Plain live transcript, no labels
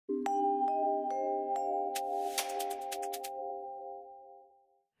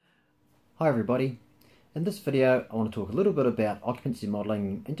Hi everybody. In this video I want to talk a little bit about occupancy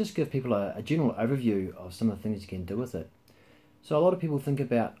modelling and just give people a general overview of some of the things you can do with it. So a lot of people think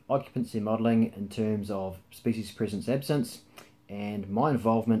about occupancy modelling in terms of species presence absence, and my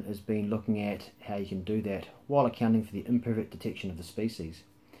involvement has been looking at how you can do that while accounting for the imperfect detection of the species.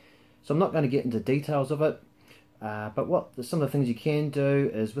 So I'm not going to get into details of it, but some of the things you can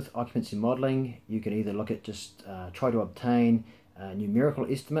do is with occupancy modelling you can either look at just try to obtain numerical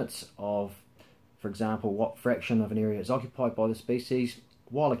estimates of, for example, what fraction of an area is occupied by the species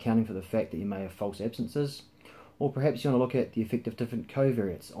while accounting for the fact that you may have false absences, or perhaps you want to look at the effect of different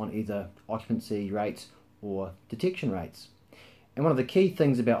covariates on either occupancy rates or detection rates. And one of the key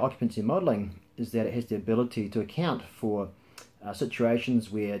things about occupancy modelling is that it has the ability to account for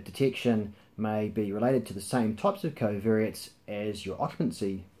situations where detection may be related to the same types of covariates as your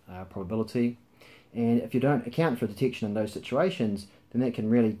occupancy probability. And if you don't account for detection in those situations, then that can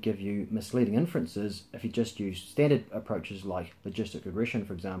really give you misleading inferences if you just use standard approaches like logistic regression,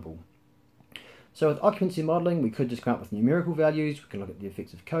 for example. So with occupancy modelling, we could just come up with numerical values. We can look at the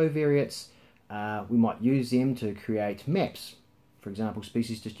effects of covariates. We might use them to create maps, for example,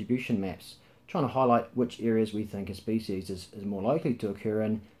 species distribution maps, trying to highlight which areas we think a species is more likely to occur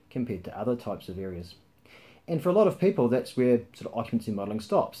in compared to other types of areas. And for a lot of people, that's where sort of occupancy modelling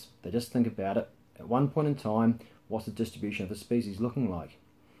stops. They just think about it at one point in time, what's the distribution of the species looking like?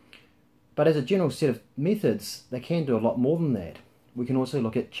 But as a general set of methods, they can do a lot more than that. We can also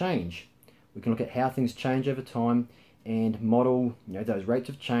look at change. We can look at how things change over time and model those rates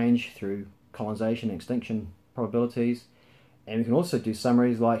of change through colonization and extinction probabilities. And we can also do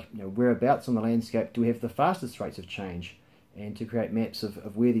summaries like whereabouts on the landscape do we have the fastest rates of change, and to create maps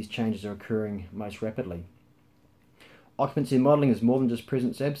of where these changes are occurring most rapidly. Occupancy modelling is more than just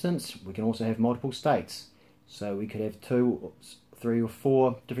presence absence. We can also have multiple states. So we could have 2, 3 or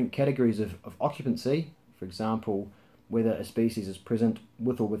 4 different categories of occupancy. For example, whether a species is present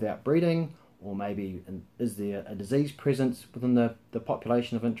with or without breeding, or maybe is there a disease presence within the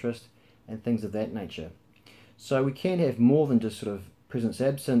population of interest, and things of that nature. So we can have more than just sort of presence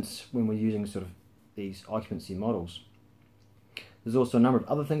absence when we're using sort of these occupancy models. There's also a number of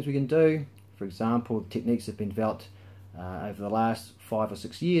other things we can do. For example, techniques have been developed over the last 5 or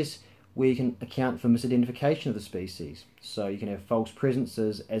 6 years where you can account for misidentification of the species. So you can have false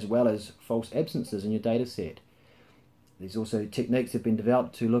presences as well as false absences in your data set. There's also techniques that have been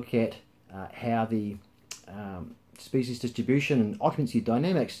developed to look at how the species distribution and occupancy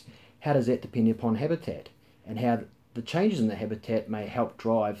dynamics, how does that depend upon habitat, and how the changes in the habitat may help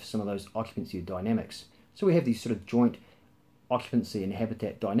drive some of those occupancy dynamics. So we have these sort of joint occupancy and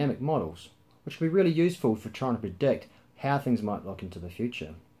habitat dynamic models, which can be really useful for trying to predict how things might look into the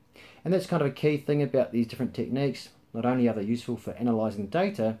future. And that's kind of a key thing about these different techniques. Not only are they useful for analysing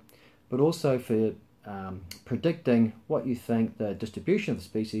data, but also for predicting what you think the distribution of the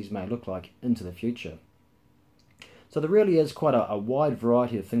species may look like into the future. So there really is quite a wide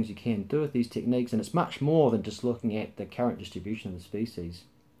variety of things you can do with these techniques, and it's much more than just looking at the current distribution of the species.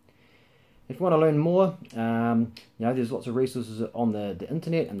 If you want to learn more, there's lots of resources on the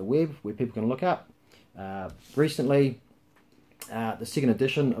internet and the web where people can look up. Recently, the second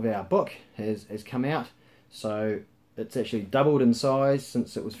edition of our book has come out, so it's actually doubled in size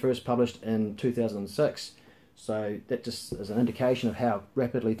since it was first published in 2006. So that just is an indication of how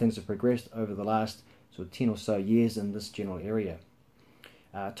rapidly things have progressed over the last sort of 10 or so years in this general area.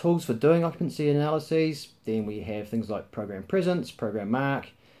 Tools for doing occupancy analyses, then we have things like Program Presence, Program Mark.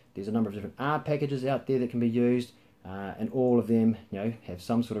 There's a number of different R packages out there that can be used, and all of them have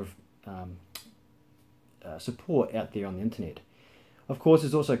some sort of support out there on the internet. Of course,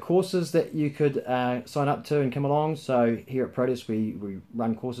 there's also courses that you could sign up to and come along. So here at Proteus we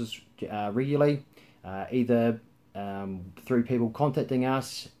run courses regularly, either through people contacting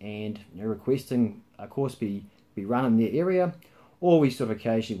us and requesting a course be run in their area, or we sort of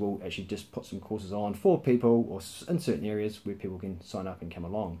occasionally will actually just put some courses on for people or in certain areas where people can sign up and come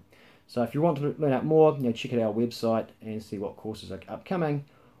along. So if you want to learn out more, check out our website and see what courses are upcoming,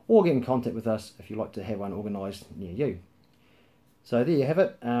 or get in contact with us if you'd like to have one organised near you. So there you have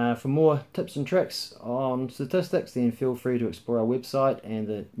it. For more tips and tricks on statistics, then feel free to explore our website and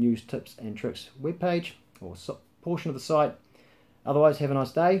the News Tips and Tricks webpage or portion of the site. Otherwise, have a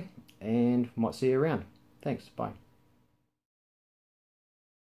nice day and might see you around. Thanks, bye.